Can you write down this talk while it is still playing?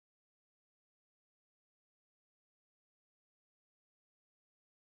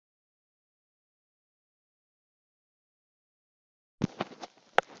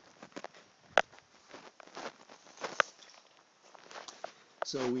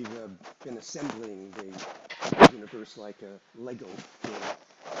So we've been assembling the universe like a Lego game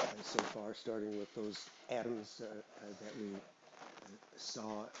so far, starting with those atoms that we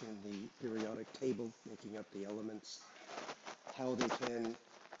saw in the periodic table, making up the elements, how they can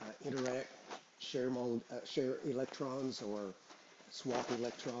interact, share electrons or swap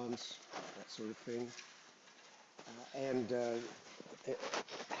electrons, that sort of thing, and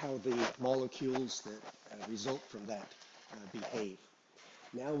how the molecules that result from that behave.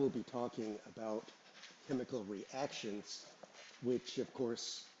 Now we'll be talking about chemical reactions, which of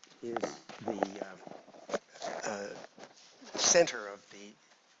course is the center of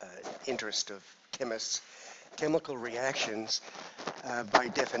the interest of chemists. Chemical reactions, by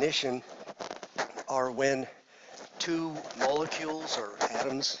definition, are when two molecules or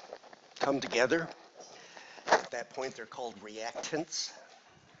atoms come together. At that point, they're called reactants,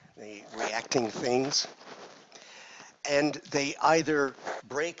 the reacting things. And they either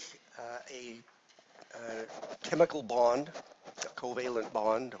break a chemical bond, a covalent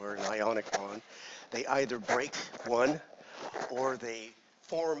bond or an ionic bond. They either break one, or they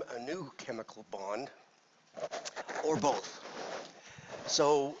form a new chemical bond, or both.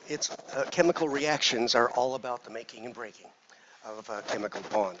 So chemical reactions are all about the making and breaking of chemical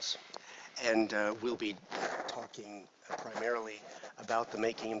bonds. And we'll be talking primarily about the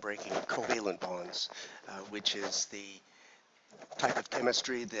making and breaking of covalent bonds, which is the type of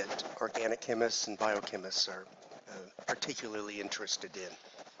chemistry that organic chemists and biochemists are particularly interested in.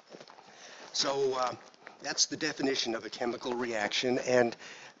 So that's the definition of a chemical reaction, and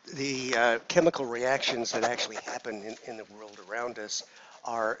the chemical reactions that actually happen in the world around us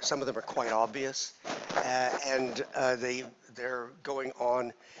some of them are quite obvious, and they're going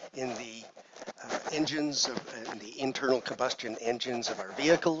on in the engines in the internal combustion engines of our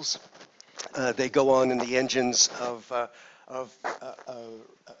vehicles. They go on in the engines of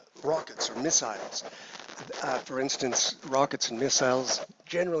rockets or missiles. For instance, rockets and missiles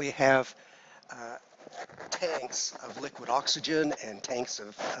generally have tanks of liquid oxygen and tanks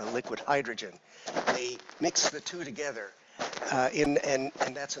of liquid hydrogen. They mix the two together, and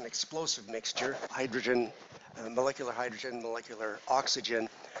that's an explosive mixture. Molecular hydrogen, molecular oxygen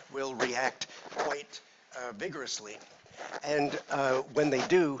will react quite vigorously. And when they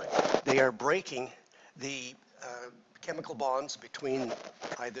do, they are breaking the chemical bonds between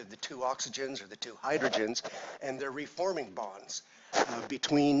either the two oxygens or the two hydrogens, and they're reforming bonds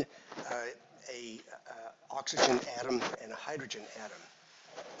between a oxygen atom and a hydrogen atom.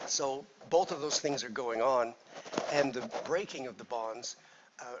 So both of those things are going on, and the breaking of the bonds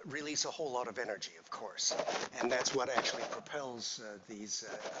release a whole lot of energy, of course, and that's what actually propels these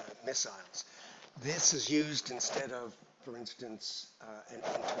missiles. This is used instead of, for instance, an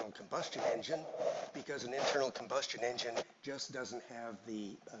internal combustion engine, because an internal combustion engine just doesn't have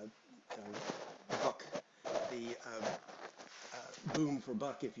the buck, the boom for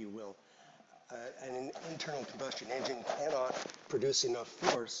buck, if you will. An internal combustion engine cannot produce enough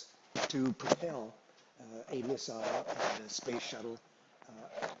force to propel a missile and a space shuttle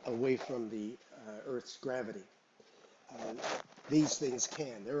away from the Earth's gravity. These things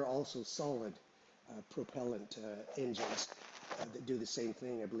can. There are also solid propellant engines that do the same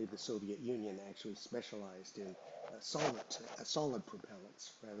thing. I believe the Soviet Union actually specialized in solid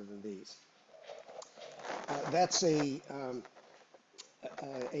propellants rather than these. That's a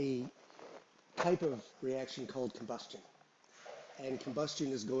type of reaction called combustion. And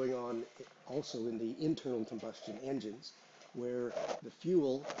combustion is going on also in the internal combustion engines, where the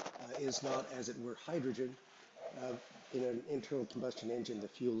fuel is not, as it were, hydrogen. In an internal combustion engine, the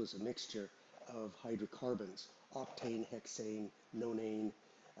fuel is a mixture of hydrocarbons, octane, hexane, nonane,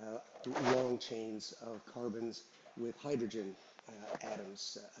 long chains of carbons with hydrogen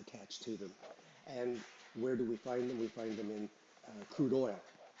atoms attached to them. And where do we find them? We find them in crude oil.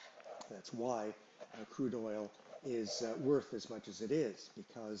 That's why crude oil is worth as much as it is,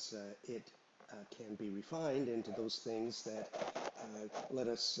 because it can be refined into those things that let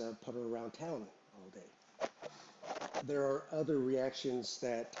us putter around town all day. There are other reactions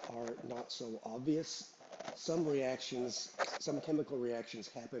that are not so obvious. Some chemical reactions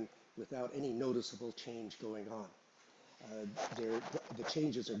happen without any noticeable change going on. The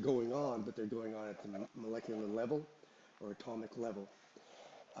changes are going on, but they're going on at the molecular level or atomic level.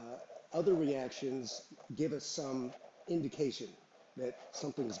 Other reactions give us some indication that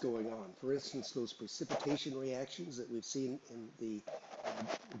something's going on. For instance, those precipitation reactions that we've seen in the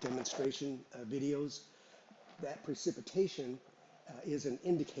demonstration videos, that precipitation is an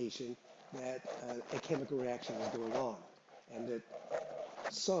indication that a chemical reaction is going on, and that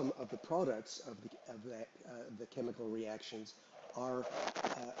some of the products of the chemical reactions are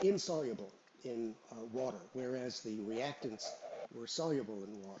insoluble in water, whereas the reactants were soluble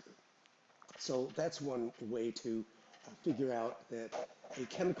in water. So that's one way to figure out that a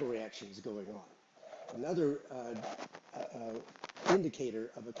chemical reaction is going on. Another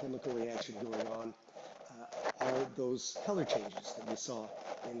indicator of a chemical reaction going on are those color changes that we saw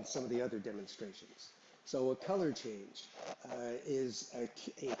in some of the other demonstrations. So a color change is a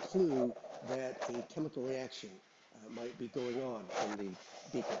clue that a chemical reaction might be going on in the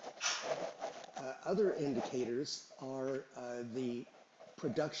beaker. Other indicators are the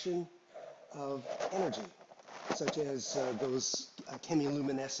production of energy, such as those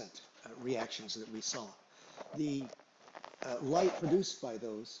chemiluminescent reactions that we saw. The light produced by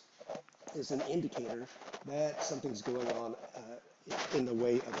those is an indicator that something's going on in the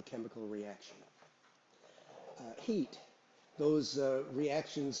way of a chemical reaction. Heat, those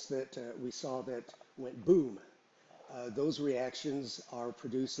reactions that we saw that went boom, those reactions are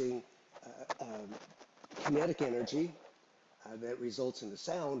producing kinetic energy that results in the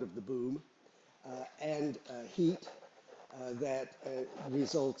sound of the boom, and heat that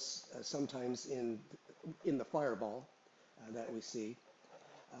results sometimes in the fireball that we see,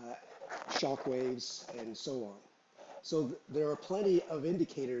 shock waves, and so on. So there are plenty of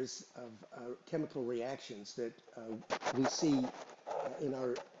indicators of chemical reactions that we see in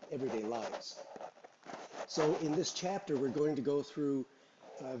our everyday lives. So in this chapter, we're going to go through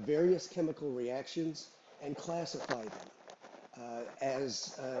various chemical reactions and classify them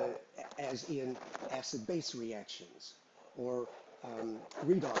as in acid-base reactions, or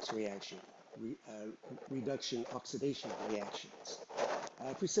redox reaction, reduction-oxidation reactions,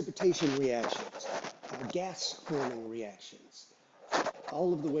 precipitation reactions, gas-forming reactions,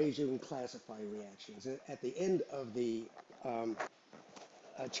 all of the ways you can classify reactions. At the end of the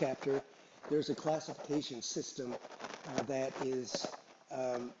chapter, there's a classification system that is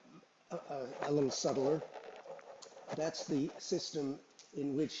a little subtler. That's the system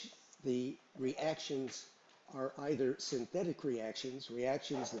in which the reactions are either synthetic reactions,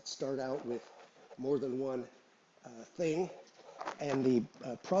 reactions that start out with more than one thing, and the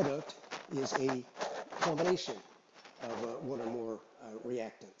product is a combination of one or more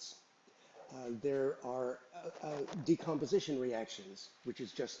reactants. There are decomposition reactions, which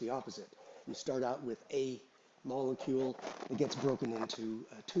is just the opposite. You start out with a molecule that gets broken into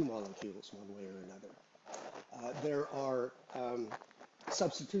two molecules one way or another. There are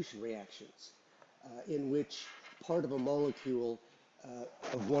substitution reactions in which part of a molecule,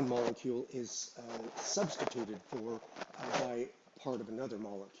 of one molecule, is substituted for by part of another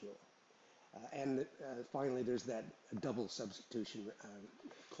molecule. And finally, there's that double substitution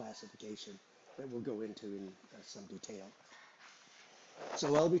classification that we'll go into in some detail.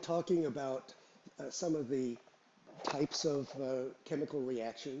 So I'll be talking about some of the types of chemical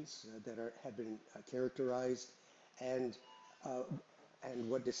reactions that have been characterized, and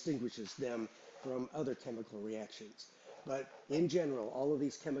what distinguishes them from other chemical reactions. But in general, all of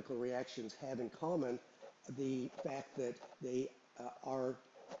these chemical reactions have in common the fact that they are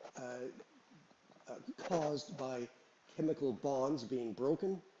caused by chemical bonds being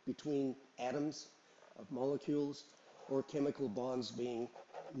broken between atoms of molecules, or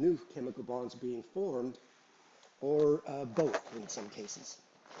new chemical bonds being formed, or both in some cases.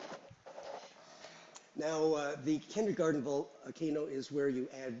 Now, the kindergarten volcano is where you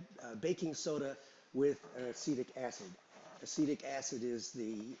add baking soda with acetic acid. Acetic acid is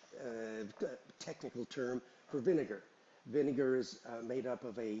the technical term for vinegar. Vinegar is made up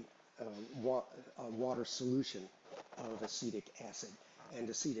of a water solution of acetic acid, and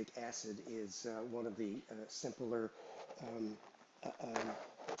acetic acid is one of the simpler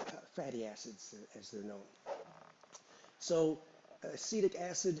fatty acids, as they're known. So acetic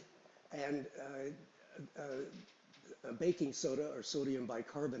acid and baking soda, or sodium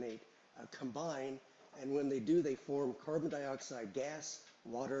bicarbonate, combine, and when they do, they form carbon dioxide gas,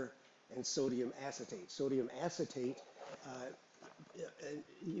 water, and sodium acetate. Sodium acetate,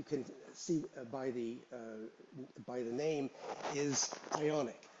 you can see by the name, is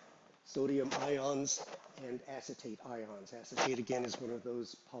ionic. Sodium ions and acetate ions. Acetate, again, is one of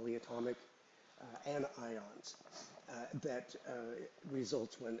those polyatomic anions that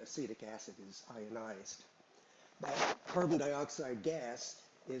results when acetic acid is ionized. That carbon dioxide gas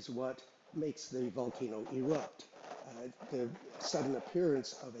is what makes the volcano erupt. The sudden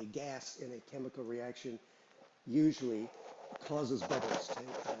appearance of a gas in a chemical reaction usually causes bubbles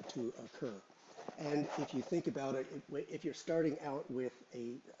to occur. And if you think about it, if you're starting out with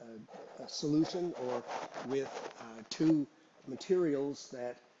a solution, or with two materials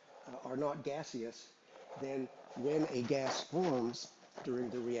that are not gaseous, then when a gas forms during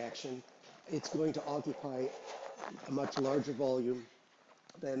the reaction, it's going to occupy a much larger volume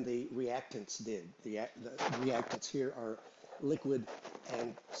than the reactants did. The reactants here are liquid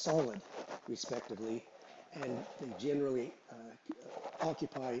and solid, respectively, and they generally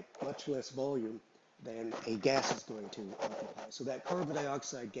occupy much less volume than a gas is going to occupy. So that carbon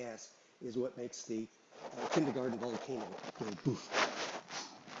dioxide gas is what makes the kindergarten volcano go poof.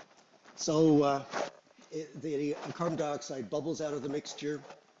 So the carbon dioxide bubbles out of the mixture.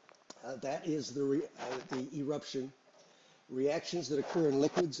 That is the eruption. Reactions that occur in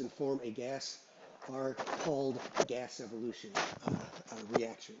liquids and form a gas are called gas evolution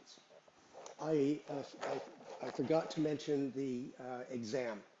reactions. I forgot to mention the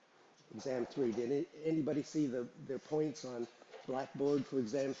exam 3. Did anybody see the points on Blackboard for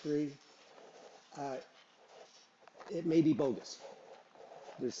exam 3? It may be bogus.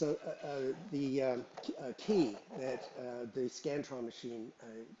 There's the key that the Scantron machine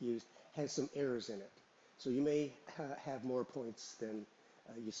used has some errors in it. So you may have more points than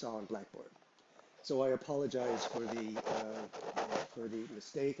you saw on Blackboard. So I apologize for the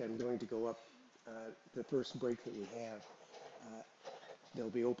mistake. I'm going to go up the first break that we have. They'll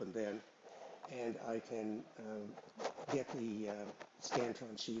be open then, and I can get the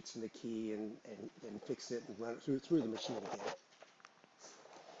Scantron sheets and the key and fix it and run it through the machine again.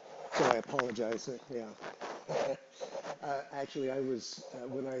 So I apologize. Yeah. Actually, I was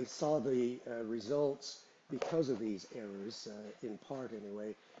when I saw the results, because of these errors, in part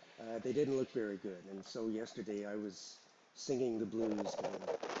anyway, they didn't look very good. And so yesterday I was singing the blues, going,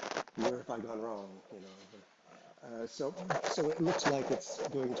 "Where have I gone wrong?" You know. So it looks like it's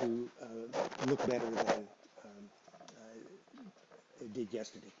going to look better than it did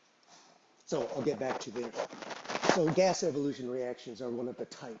yesterday. So I'll get back to there. So gas evolution reactions are one of the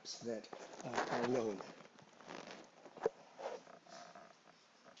types that are known.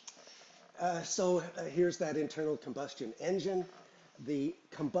 Here's that internal combustion engine. The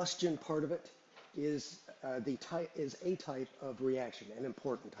combustion part of it is a type of reaction, an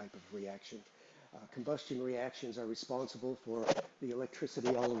important type of reaction. Combustion reactions are responsible for the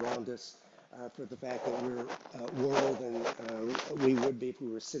electricity all around us, for the fact that we're warmer than we would be if we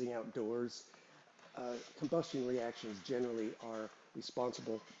were sitting outdoors. Combustion reactions generally are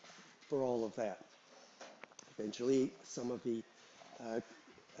responsible for all of that. Eventually, some of the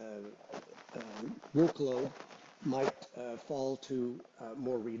workload might fall to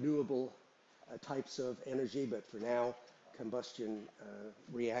more renewable types of energy, but for now, combustion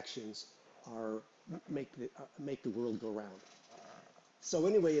reactions make the world go round. So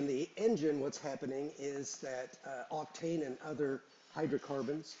anyway, in the engine, what's happening is that octane and other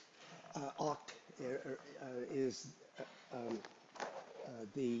hydrocarbons, oct is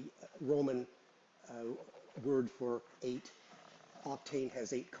the Roman word for 8. Octane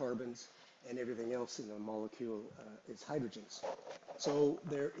has 8 carbons, and everything else in the molecule is hydrogens. So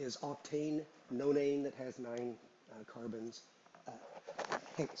there is octane, nonane that has 9 carbons,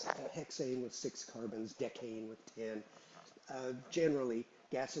 hexane with 6 carbons, decane with 10. Generally,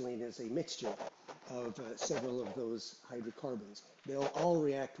 gasoline is a mixture of several of those hydrocarbons. They'll all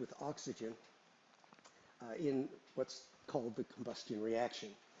react with oxygen in what's called the combustion reaction.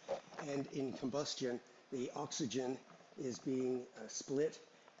 And in combustion, the oxygen is being split,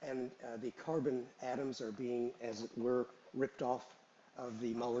 and the carbon atoms are being, as it were, ripped off of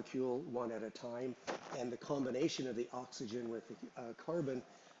the molecule one at a time. And the combination of the oxygen with the carbon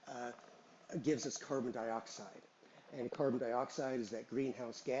gives us carbon dioxide. And carbon dioxide is that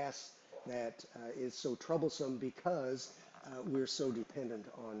greenhouse gas that is so troublesome because we're so dependent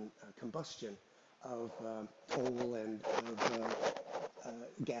on combustion of coal and of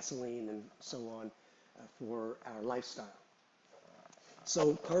gasoline and so on for our lifestyle.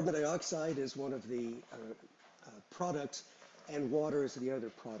 So carbon dioxide is one of the products, and water is the other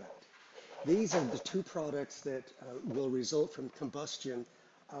product. These are the two products that will result from combustion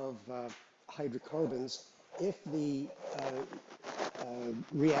of hydrocarbons if the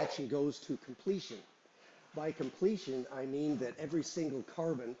reaction goes to completion. By completion, I mean that every single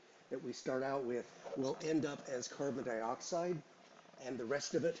carbon that we start out with will end up as carbon dioxide, and the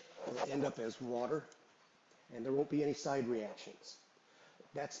rest of it will end up as water, and there won't be any side reactions.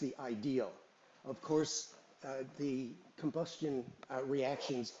 That's the ideal. Of course, the combustion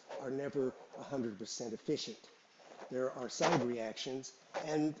reactions are never 100% efficient. There are side reactions,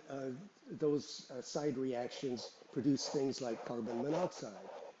 and those side reactions produce things like carbon monoxide,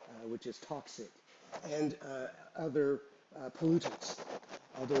 which is toxic, and other pollutants,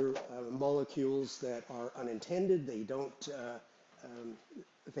 other molecules that are unintended. They don't,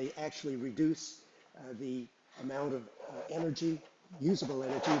 they actually reduce the amount of energy, usable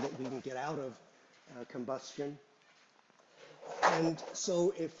energy that we can get out of combustion. And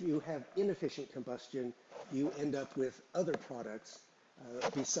so if you have inefficient combustion, you end up with other products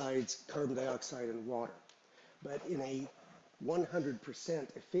besides carbon dioxide and water. But in a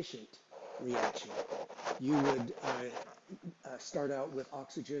 100% efficient reaction, you would start out with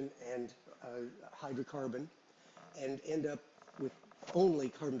oxygen and hydrocarbon and end up with only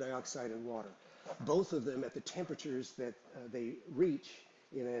carbon dioxide and water. Both of them at the temperatures that they reach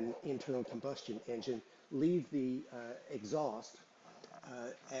in an internal combustion engine leave the exhaust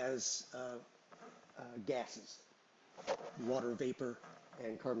as gases. Water vapor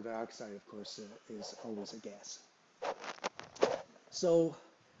and carbon dioxide, of course, is always a gas. So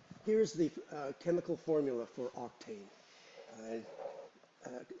here's the chemical formula for octane.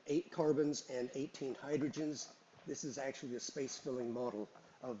 8 carbons and 18 hydrogens. This is actually a space-filling model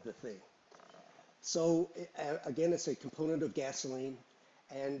of the thing. So again, it's a component of gasoline,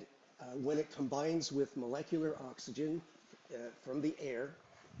 and when it combines with molecular oxygen from the air,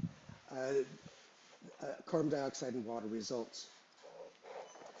 carbon dioxide and water results.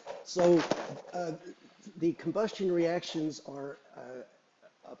 So the combustion reactions are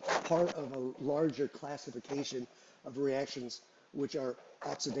a part of a larger classification of reactions, which are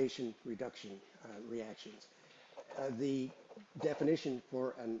oxidation reduction reactions. The definition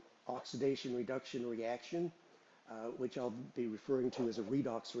for an oxidation reduction reaction, which I'll be referring to as a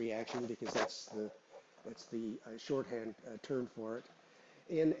redox reaction because that's the shorthand term for it.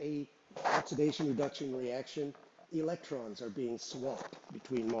 In a oxidation reduction reaction, electrons are being swapped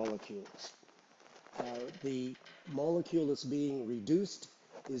between molecules. The molecule that's being reduced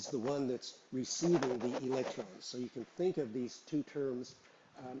is the one that's receiving the electrons. So you can think of these two terms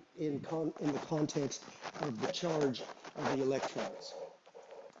in the context of the charge of the electrons.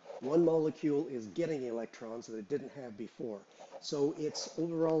 One molecule is getting electrons that it didn't have before. So its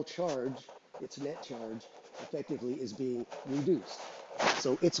overall charge, its net charge, effectively is being reduced.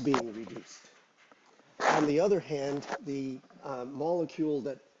 So it's being reduced. On the other hand, the molecule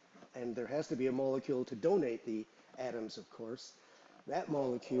that, and there has to be a molecule to donate the atoms, of course, that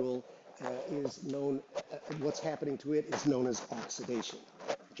molecule is known, what's happening to it is known as oxidation,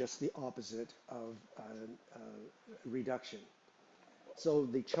 just the opposite of reduction. So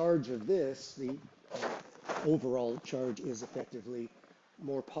the charge of this, the overall charge, is effectively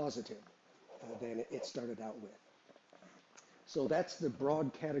more positive than it started out with. So that's the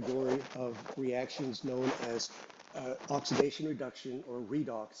broad category of reactions known as oxidation reduction or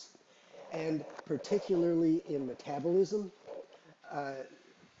redox. And particularly in metabolism,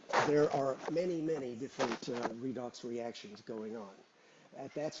 there are many, many different redox reactions going on.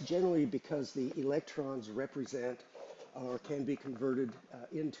 That's generally because the electrons represent or can be converted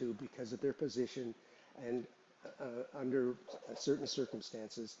into, because of their position and under certain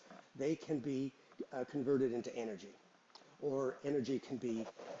circumstances, they can be converted into energy, or energy can be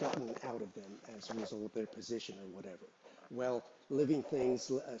gotten out of them as a result of their position or whatever. Well, living things,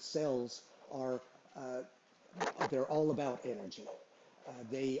 cells, are they're all about energy.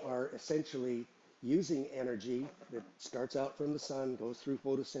 They are essentially using energy that starts out from the sun, goes through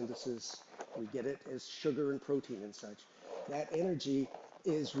photosynthesis. We get it as sugar and protein and such. That energy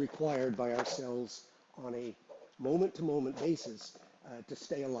is required by our cells on a moment-to-moment basis to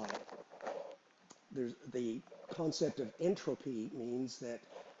stay alive. The concept of entropy means that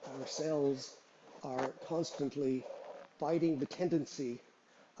our cells are constantly fighting the tendency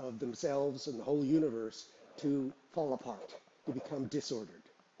of themselves and the whole universe to fall apart, to become disordered.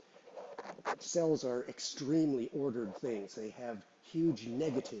 Cells are extremely ordered things. They have huge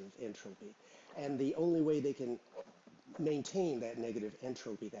negative entropy. And the only way they can maintain that negative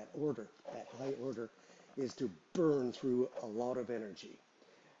entropy, that order, that high order, is to burn through a lot of energy.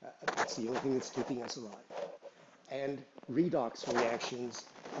 That's the only thing that's keeping us alive. And redox reactions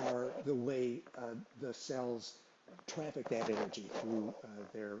are the way the cells traffic that energy through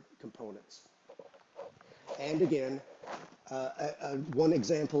their components. And again, one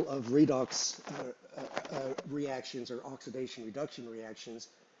example of redox reactions or oxidation reduction reactions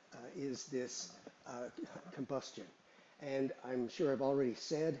is this combustion. And I'm sure I've already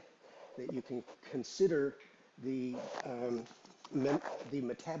said that you can consider the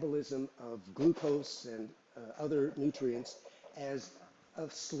metabolism of glucose and other nutrients as a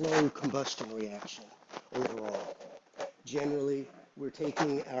slow combustion reaction overall. Generally, we're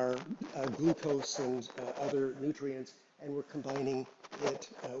taking our glucose and other nutrients and we're combining it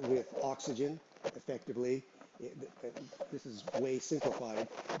with oxygen effectively. This is way simplified,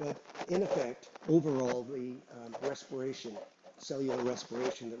 but in effect, overall, the respiration, cellular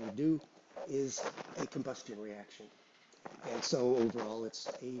respiration that we do is a combustion reaction. And so overall, it's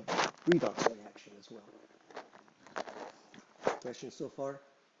a redox reaction as well. Questions so far?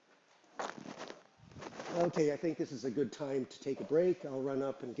 Okay, I think this is a good time to take a break. I'll run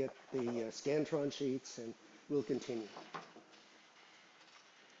up and get the Scantron sheets and we'll continue.